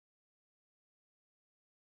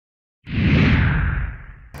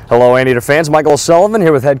Hello, Anteater fans. Michael O'Sullivan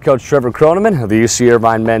here with head coach Trevor Croneman of the UC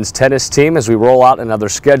Irvine men's tennis team as we roll out another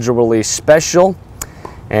schedule release special.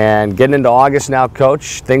 And getting into August now,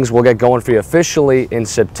 Coach, things will get going for you officially in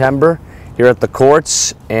September here at the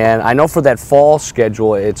courts. And I know for that fall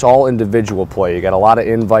schedule, it's all individual play. You got a lot of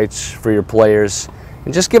invites for your players.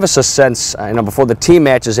 And just give us a sense, I know before the team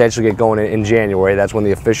matches actually get going in January, that's when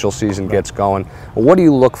the official season gets going. What do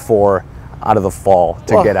you look for out of the fall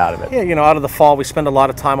to get out of it? Yeah, you know, out of the fall, we spend a lot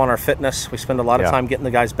of time on our fitness. We spend a lot of time getting the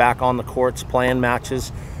guys back on the courts, playing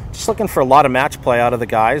matches, just looking for a lot of match play out of the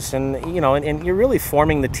guys. And, you know, and you're really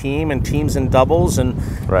forming the team and teams in doubles. And,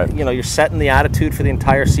 you know, you're setting the attitude for the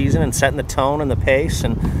entire season and setting the tone and the pace.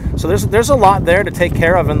 And so there's a lot there to take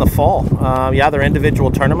care of in the fall. Yeah, they're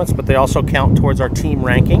individual tournaments, but they also count towards our team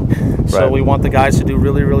ranking. So we want the guys to do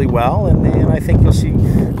really, really well. And I think you'll see,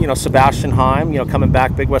 you know, Sebastian Heim, you know, coming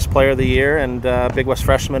back Big West Player of the Year and Big West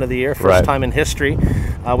Freshman of the Year, first time in history.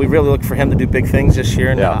 We really look for him to do big things this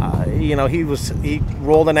year. And, you know, he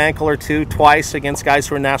rolled an ankle or two twice against guys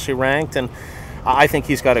who are nationally ranked. And I think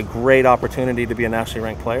he's got a great opportunity to be a nationally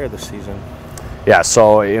ranked player this season. Yeah,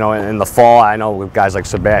 so, you know, in the fall, I know with guys like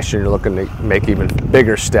Sebastian, you're looking to make even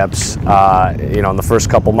bigger steps, you know, in the first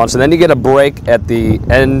couple months. And then you get a break at the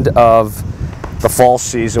end of the fall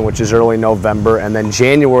season, which is early November. And then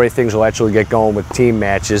January, things will actually get going with team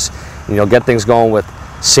matches. And you'll get things going with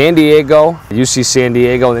San Diego, UC San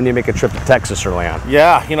Diego, and then you make a trip to Texas early on.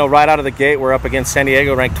 Yeah, you know, right out of the gate, we're up against San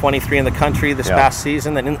Diego, ranked 23 in the country this past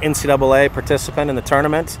season, an NCAA participant in the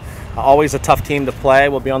tournament. Always a tough team to play.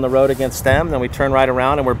 We'll be on the road against them. Then we turn right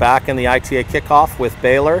around and we're back in the ITA kickoff with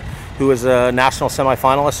Baylor, who was a national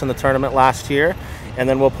semifinalist in the tournament last year. And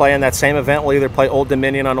then we'll play in that same event. We'll either play Old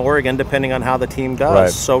Dominion on Oregon, depending on how the team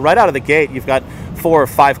does. So right out of the gate, you've got 4 or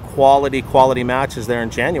 5 quality matches there in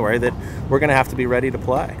January that we're going to have to be ready to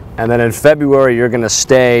play. And then in February, you're going to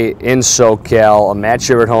stay in SoCal, a match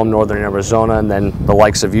here at home, Northern Arizona, and then the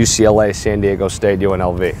likes of UCLA, San Diego State,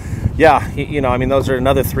 UNLV. Yeah, you know, I mean, those are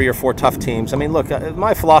another 3 or 4 tough teams. I mean, look,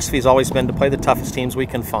 my philosophy has always been to play the toughest teams we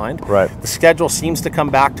can find. The schedule seems to come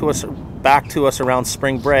back to us around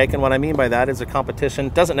spring break, and what I mean by that is the competition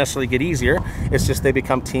doesn't necessarily get easier. It's just they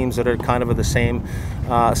become teams that are kind of the same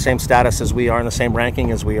status as we are and the same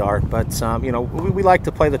ranking as we are. But you know, we like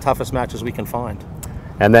to play the toughest matches we can find.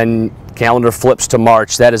 And then calendar flips to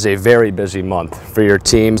March. That is a very busy month for your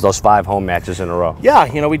teams, those 5 home matches in a row. Yeah,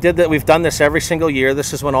 you know, we did that. We've done this every single year.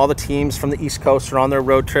 This is when all the teams from the East Coast are on their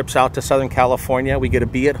road trips out to Southern California. We get to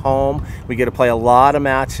be at home. We get to play a lot of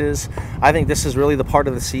matches. I think this is really the part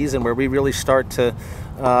of the season where we really start to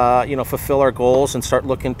you know, fulfill our goals and start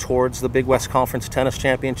looking towards the Big West Conference Tennis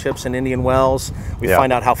Championships in Indian Wells. We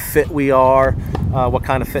find out how fit we are, what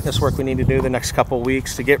kind of fitness work we need to do the next couple of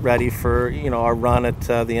weeks to get ready for, you know, our run at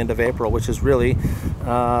the end of April, which is really,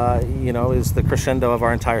 you know, is the crescendo of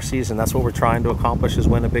our entire season. That's what we're trying to accomplish, is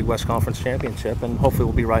win a Big West Conference Championship, and hopefully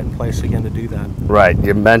we'll be right in place again to do that. Right.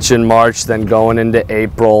 You mentioned March, then going into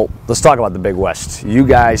April. Let's talk about the Big West. You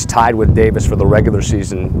guys tied with Davis for the regular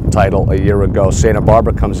season title a year ago. Santa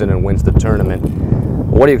Barbara comes in and wins the tournament.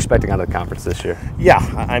 What are you expecting out of the conference this year? Yeah,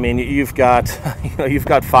 I mean, you've got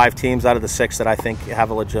 5 teams out of the 6 that I think have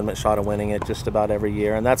a legitimate shot of winning it just about every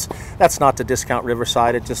year, and that's not to discount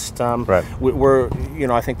Riverside. It just we're, you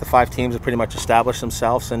know, I think the 5 teams have pretty much established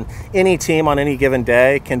themselves, and any team on any given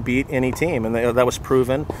day can beat any team, and that was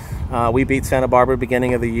proven. We beat Santa Barbara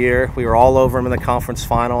beginning of the year. We were all over them in the conference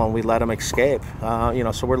final, and we let them escape. You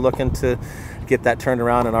know, so we're looking to get that turned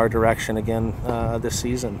around in our direction again this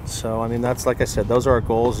season. So, I mean, that's, like I said, those are our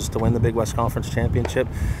goals, is to win the Big West Conference Championship.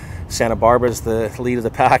 Santa Barbara's the lead of the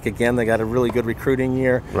pack. Again, they got a really good recruiting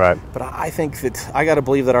year. But I think that I got to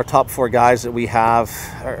believe that our top 4 guys that we have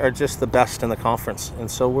are just the best in the conference. And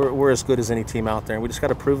so we're as good as any team out there. And we just got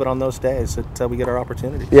to prove it on those days that we get our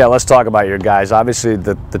opportunity. Yeah, let's talk about your guys. Obviously,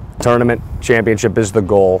 the tournament championship is the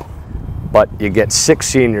goal, but you get 6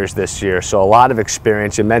 seniors this year, so a lot of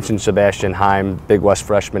experience. You mentioned Sebastian Heim, Big West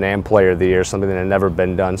Freshman and Player of the Year, something that had never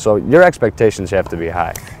been done. So your expectations have to be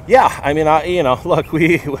high. Yeah, I mean, you know, look,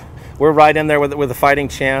 we're right in there with a fighting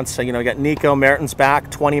chance. You know, you got Nico Mertens back,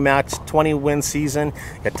 20-win season.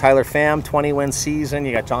 You got Tyler Pham, 20-win season.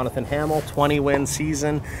 You got Jonathan Hamill, 20-win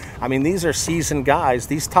season. I mean, these are seasoned guys.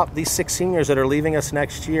 These 6 seniors that are leaving us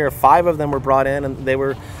next year, 5 of them were brought in, and they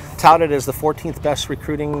were touted as the 14th best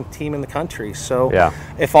recruiting team in the country. So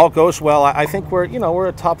if all goes well, I think we're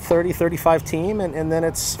a top 30, 35 team, and then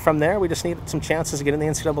it's from there. We just need some chances to get in the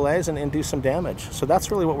NCAAs and do some damage. So that's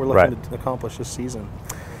really what we're looking to accomplish this season.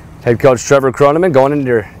 Head coach Trevor Croneman going into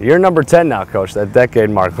your year number 10 now, Coach, that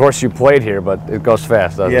decade mark. Of course, you played here, but it goes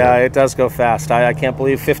fast, doesn't it? Yeah, it does go fast. I can't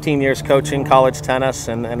believe 15 years coaching college tennis,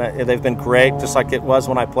 and they've been great, just like it was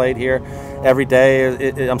when I played here. Every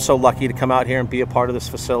day, I'm so lucky to come out here and be a part of this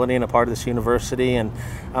facility and a part of this university, and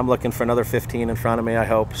I'm looking for another 15 in front of me, I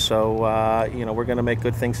hope. So, you know, we're going to make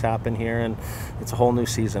good things happen here, and it's a whole new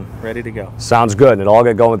season, ready to go. Sounds good, and it'll all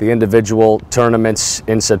get going with the individual tournaments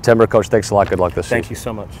in September. Coach, thanks a lot. Good luck this season. Thank you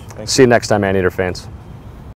so much. See you next time, Anteater fans.